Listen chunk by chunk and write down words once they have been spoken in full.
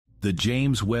The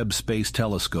James Webb Space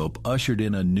Telescope ushered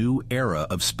in a new era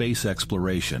of space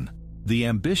exploration. The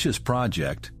ambitious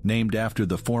project, named after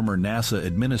the former NASA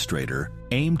administrator,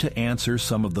 aimed to answer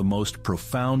some of the most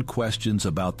profound questions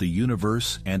about the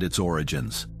universe and its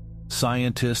origins.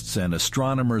 Scientists and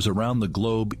astronomers around the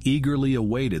globe eagerly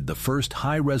awaited the first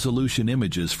high-resolution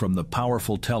images from the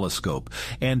powerful telescope,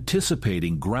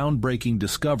 anticipating groundbreaking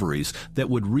discoveries that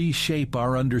would reshape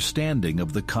our understanding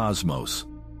of the cosmos.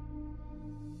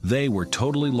 They were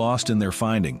totally lost in their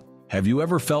finding. Have you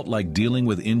ever felt like dealing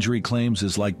with injury claims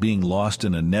is like being lost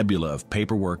in a nebula of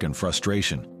paperwork and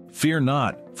frustration? Fear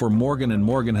not, for Morgan &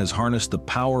 Morgan has harnessed the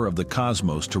power of the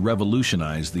cosmos to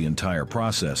revolutionize the entire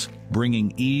process,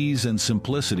 bringing ease and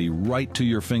simplicity right to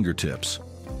your fingertips.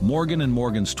 Morgan &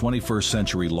 Morgan's 21st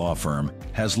century law firm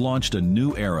has launched a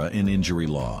new era in injury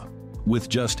law. With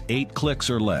just 8 clicks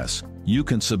or less, you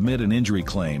can submit an injury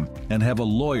claim and have a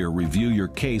lawyer review your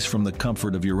case from the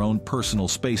comfort of your own personal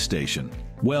space station.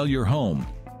 While you're home.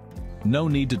 No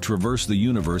need to traverse the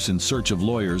universe in search of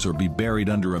lawyers or be buried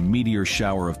under a meteor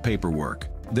shower of paperwork.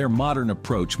 Their modern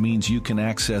approach means you can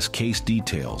access case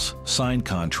details, sign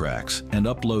contracts, and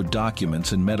upload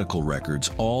documents and medical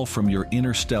records all from your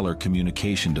interstellar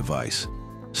communication device.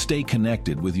 Stay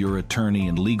connected with your attorney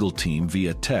and legal team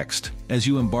via text as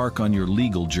you embark on your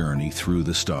legal journey through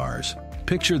the stars.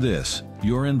 Picture this: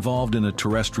 you're involved in a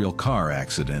terrestrial car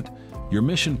accident. Your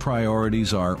mission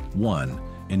priorities are 1.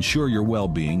 Ensure your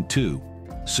well-being. 2.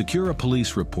 Secure a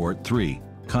police report. 3.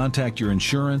 Contact your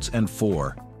insurance. And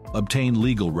 4. Obtain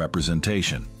legal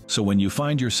representation. So when you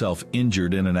find yourself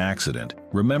injured in an accident,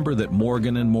 remember that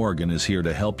Morgan & Morgan is here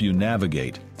to help you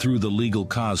navigate through the legal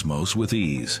cosmos with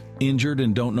ease. Injured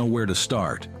and don't know where to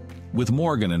start? With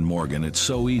Morgan & Morgan, it's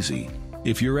so easy.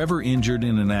 If you're ever injured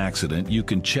in an accident, you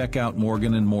can check out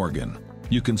Morgan & Morgan.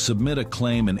 You can submit a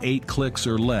claim in 8 clicks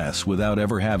or less without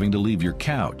ever having to leave your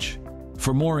couch.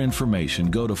 For more information,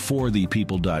 go to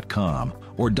forthepeople.com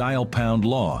or dial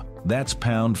 #law, that's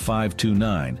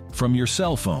 #529, from your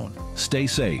cell phone. Stay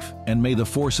safe, and may the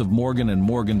force of Morgan &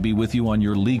 Morgan be with you on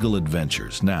your legal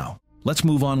adventures. Now, let's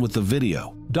move on with the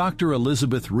video. Dr.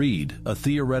 Elizabeth Reed, a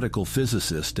theoretical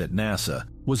physicist at NASA,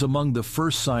 was among the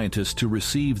first scientists to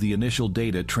receive the initial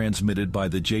data transmitted by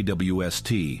the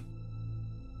JWST.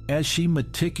 As she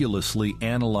meticulously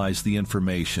analyzed the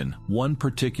information, one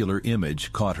particular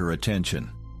image caught her attention.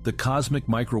 The cosmic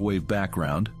microwave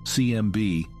background,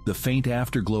 CMB, the faint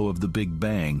afterglow of the Big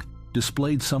Bang,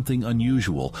 displayed something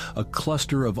unusual, a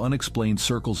cluster of unexplained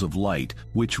circles of light,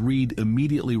 which Reed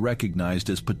immediately recognized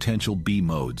as potential B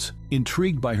modes.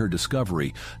 Intrigued by her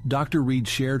discovery, Dr. Reed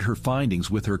shared her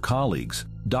findings with her colleagues,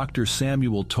 Dr.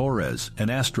 Samuel Torres, an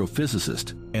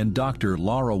astrophysicist, and Dr.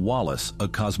 Laura Wallace, a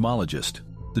cosmologist.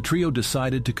 The trio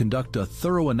decided to conduct a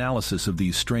thorough analysis of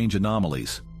these strange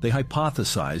anomalies. They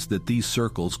hypothesized that these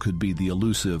circles could be the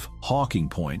elusive Hawking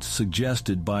points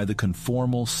suggested by the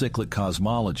conformal cyclic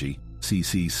cosmology,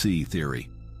 CCC theory.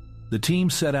 The team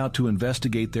set out to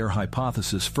investigate their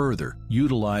hypothesis further,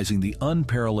 utilizing the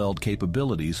unparalleled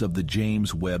capabilities of the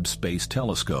James Webb Space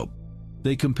Telescope.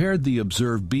 They compared the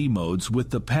observed B modes with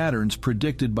the patterns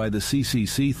predicted by the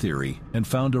CCC theory and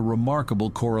found a remarkable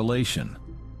correlation.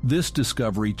 This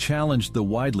discovery challenged the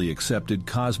widely accepted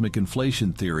cosmic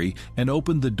inflation theory and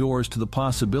opened the doors to the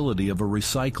possibility of a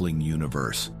recycling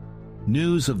universe.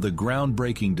 News of the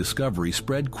groundbreaking discovery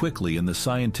spread quickly in the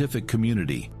scientific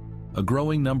community. A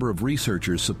growing number of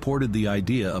researchers supported the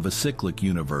idea of a cyclic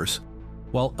universe,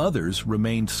 while others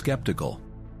remained skeptical.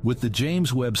 With the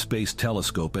James Webb Space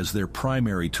Telescope as their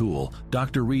primary tool,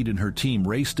 Dr. Reed and her team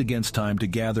raced against time to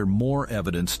gather more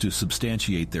evidence to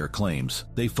substantiate their claims.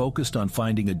 They focused on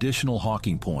finding additional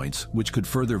Hawking points, which could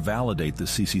further validate the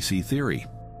CCC theory.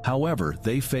 However,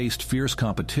 they faced fierce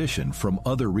competition from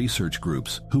other research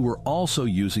groups who were also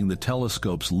using the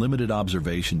telescope's limited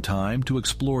observation time to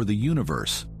explore the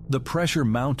universe. The pressure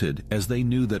mounted as they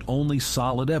knew that only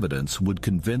solid evidence would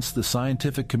convince the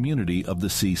scientific community of the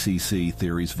CCC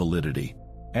theory's validity.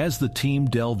 As the team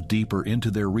delved deeper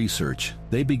into their research,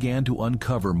 they began to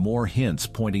uncover more hints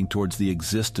pointing towards the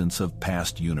existence of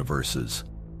past universes.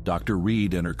 Dr.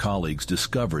 Reed and her colleagues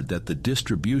discovered that the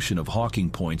distribution of Hawking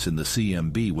points in the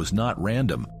CMB was not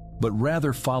random, but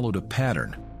rather followed a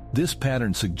pattern. This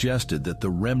pattern suggested that the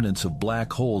remnants of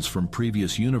black holes from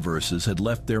previous universes had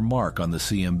left their mark on the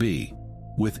CMB.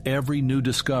 With every new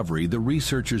discovery, the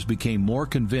researchers became more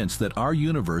convinced that our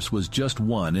universe was just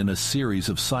one in a series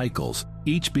of cycles,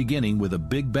 each beginning with a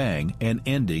Big Bang and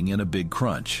ending in a Big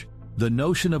Crunch. The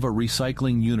notion of a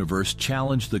recycling universe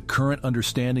challenged the current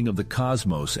understanding of the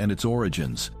cosmos and its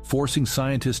origins, forcing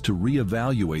scientists to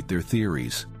reevaluate their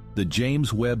theories. The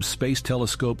James Webb Space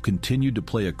Telescope continued to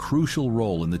play a crucial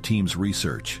role in the team's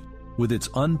research. With its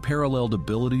unparalleled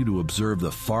ability to observe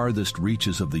the farthest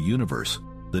reaches of the universe,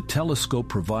 the telescope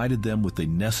provided them with the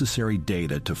necessary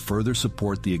data to further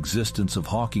support the existence of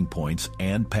Hawking points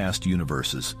and past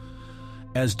universes.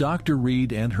 As Dr.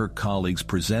 Reed and her colleagues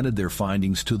presented their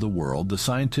findings to the world, the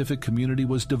scientific community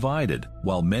was divided.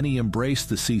 While many embraced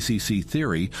the CCC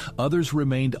theory, others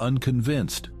remained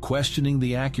unconvinced, questioning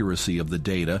the accuracy of the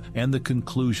data and the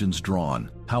conclusions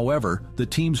drawn. However, the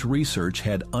team's research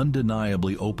had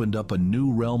undeniably opened up a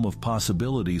new realm of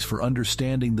possibilities for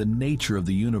understanding the nature of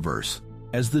the universe.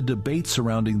 As the debate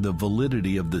surrounding the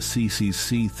validity of the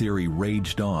CCC theory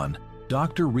raged on,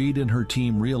 Dr. Reed and her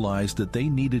team realized that they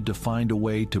needed to find a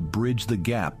way to bridge the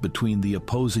gap between the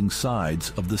opposing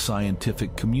sides of the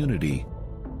scientific community.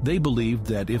 They believed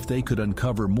that if they could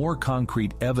uncover more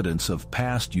concrete evidence of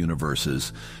past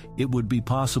universes, it would be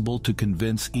possible to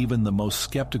convince even the most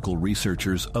skeptical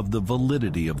researchers of the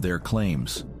validity of their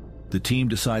claims. The team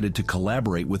decided to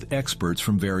collaborate with experts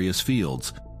from various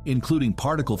fields, including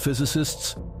particle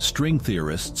physicists, string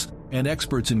theorists, and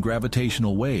experts in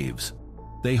gravitational waves.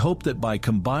 They hoped that by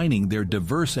combining their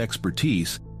diverse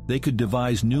expertise, they could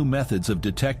devise new methods of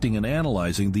detecting and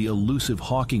analyzing the elusive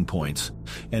Hawking points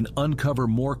and uncover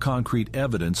more concrete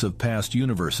evidence of past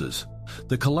universes.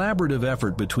 The collaborative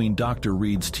effort between Dr.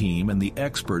 Reed's team and the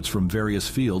experts from various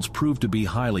fields proved to be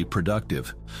highly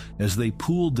productive. As they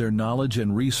pooled their knowledge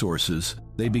and resources,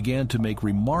 they began to make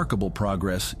remarkable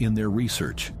progress in their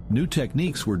research. New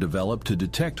techniques were developed to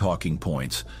detect Hawking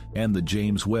points, and the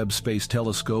James Webb Space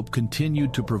Telescope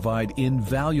continued to provide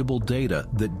invaluable data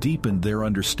that deepened their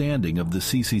understanding of the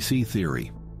CCC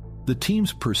theory. The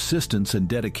team's persistence and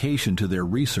dedication to their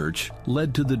research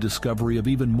led to the discovery of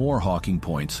even more Hawking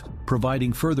points,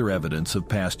 providing further evidence of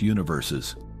past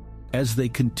universes. As they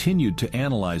continued to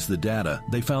analyze the data,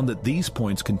 they found that these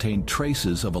points contained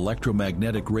traces of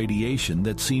electromagnetic radiation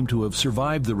that seemed to have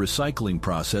survived the recycling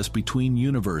process between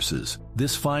universes.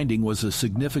 This finding was a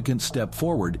significant step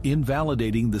forward in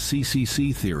validating the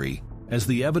CCC theory. As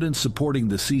the evidence supporting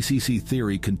the CCC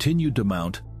theory continued to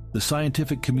mount, the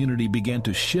scientific community began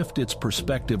to shift its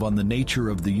perspective on the nature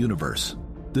of the universe.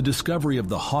 The discovery of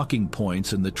the Hawking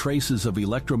points and the traces of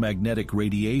electromagnetic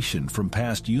radiation from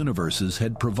past universes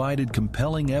had provided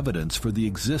compelling evidence for the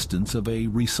existence of a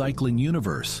recycling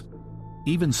universe.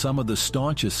 Even some of the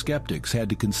staunchest skeptics had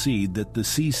to concede that the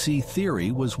CC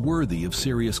theory was worthy of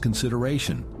serious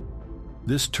consideration.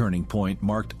 This turning point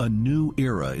marked a new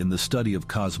era in the study of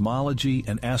cosmology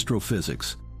and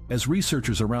astrophysics, as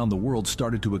researchers around the world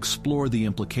started to explore the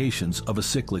implications of a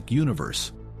cyclic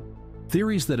universe.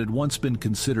 Theories that had once been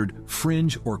considered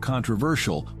fringe or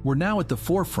controversial were now at the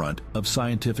forefront of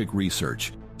scientific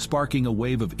research, sparking a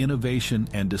wave of innovation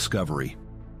and discovery.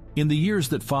 In the years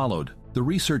that followed, the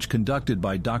research conducted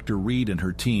by Dr. Reed and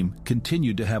her team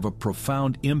continued to have a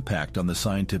profound impact on the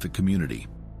scientific community.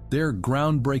 Their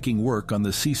groundbreaking work on the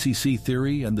CCC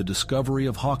theory and the discovery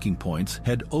of Hawking points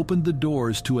had opened the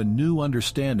doors to a new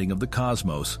understanding of the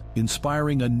cosmos,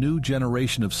 inspiring a new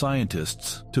generation of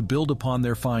scientists to build upon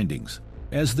their findings.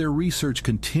 As their research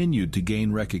continued to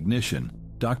gain recognition,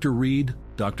 Dr. Reed,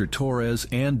 Dr. Torres,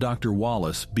 and Dr.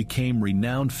 Wallace became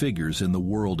renowned figures in the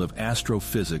world of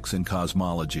astrophysics and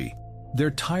cosmology.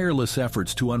 Their tireless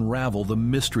efforts to unravel the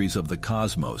mysteries of the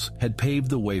cosmos had paved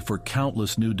the way for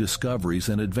countless new discoveries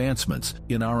and advancements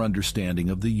in our understanding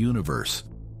of the universe.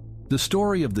 The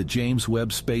story of the James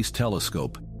Webb Space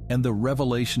Telescope and the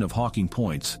revelation of Hawking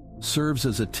points serves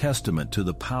as a testament to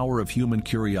the power of human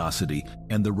curiosity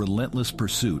and the relentless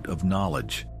pursuit of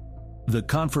knowledge. The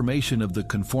confirmation of the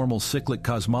conformal cyclic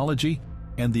cosmology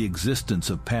and the existence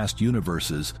of past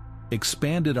universes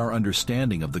expanded our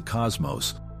understanding of the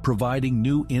cosmos, providing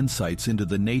new insights into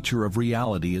the nature of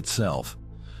reality itself.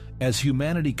 As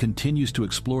humanity continues to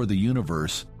explore the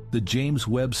universe, the James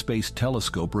Webb Space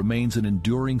Telescope remains an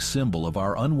enduring symbol of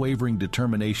our unwavering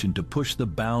determination to push the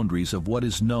boundaries of what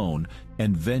is known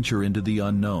and venture into the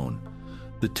unknown.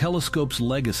 The telescope's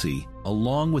legacy,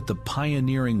 along with the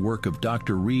pioneering work of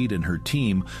Dr. Reed and her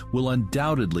team, will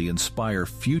undoubtedly inspire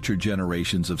future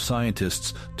generations of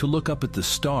scientists to look up at the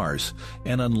stars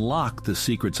and unlock the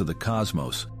secrets of the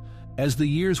cosmos. As the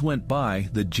years went by,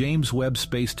 the James Webb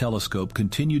Space Telescope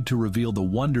continued to reveal the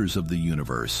wonders of the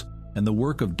universe, and the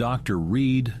work of Dr.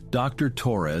 Reed, Dr.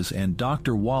 Torres, and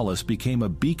Dr. Wallace became a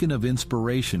beacon of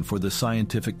inspiration for the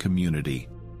scientific community.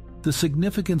 The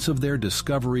significance of their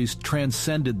discoveries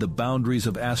transcended the boundaries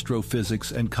of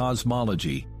astrophysics and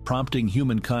cosmology, prompting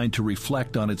humankind to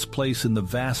reflect on its place in the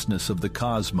vastness of the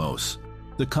cosmos.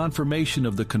 The confirmation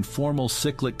of the conformal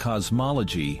cyclic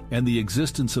cosmology and the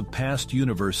existence of past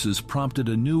universes prompted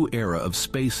a new era of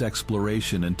space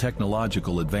exploration and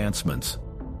technological advancements.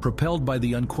 Propelled by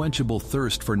the unquenchable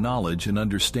thirst for knowledge and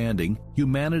understanding,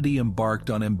 humanity embarked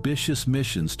on ambitious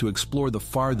missions to explore the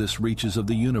farthest reaches of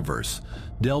the universe,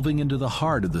 delving into the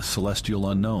heart of the celestial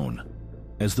unknown.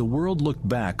 As the world looked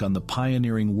back on the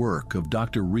pioneering work of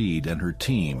Dr. Reed and her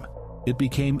team, it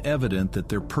became evident that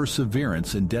their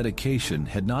perseverance and dedication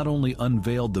had not only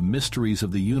unveiled the mysteries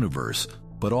of the universe,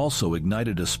 but also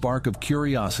ignited a spark of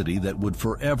curiosity that would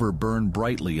forever burn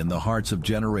brightly in the hearts of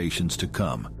generations to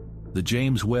come. The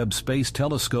James Webb Space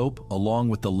Telescope, along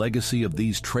with the legacy of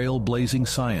these trailblazing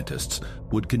scientists,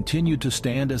 would continue to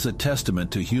stand as a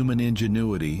testament to human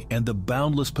ingenuity and the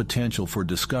boundless potential for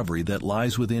discovery that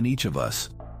lies within each of us.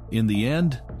 In the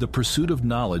end, the pursuit of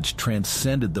knowledge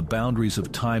transcended the boundaries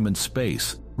of time and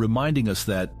space, reminding us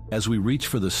that, as we reach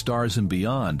for the stars and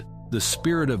beyond, the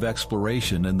spirit of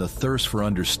exploration and the thirst for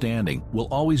understanding will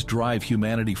always drive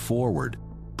humanity forward,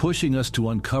 pushing us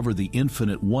to uncover the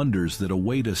infinite wonders that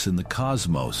await us in the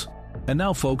cosmos. And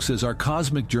now, folks, as our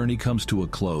cosmic journey comes to a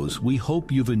close, we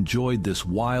hope you've enjoyed this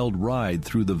wild ride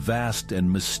through the vast and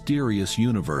mysterious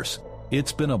universe.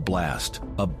 It's been a blast,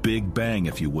 a big bang,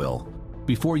 if you will.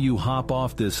 Before you hop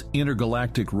off this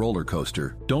intergalactic roller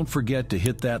coaster, don't forget to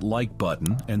hit that like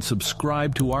button and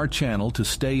subscribe to our channel to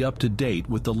stay up to date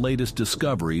with the latest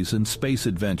discoveries and space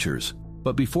adventures.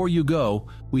 But before you go,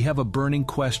 we have a burning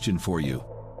question for you.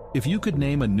 If you could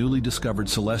name a newly discovered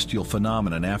celestial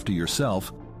phenomenon after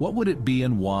yourself, what would it be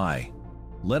and why?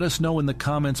 Let us know in the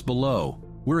comments below.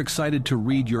 We're excited to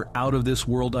read your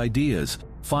out-of-this-world ideas.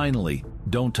 Finally,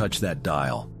 don't touch that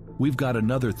dial. We've got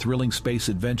another thrilling space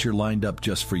adventure lined up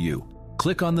just for you.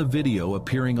 Click on the video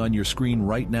appearing on your screen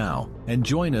right now and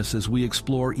join us as we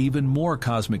explore even more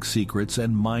cosmic secrets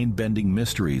and mind-bending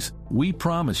mysteries. We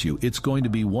promise you it's going to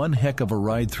be one heck of a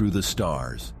ride through the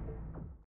stars.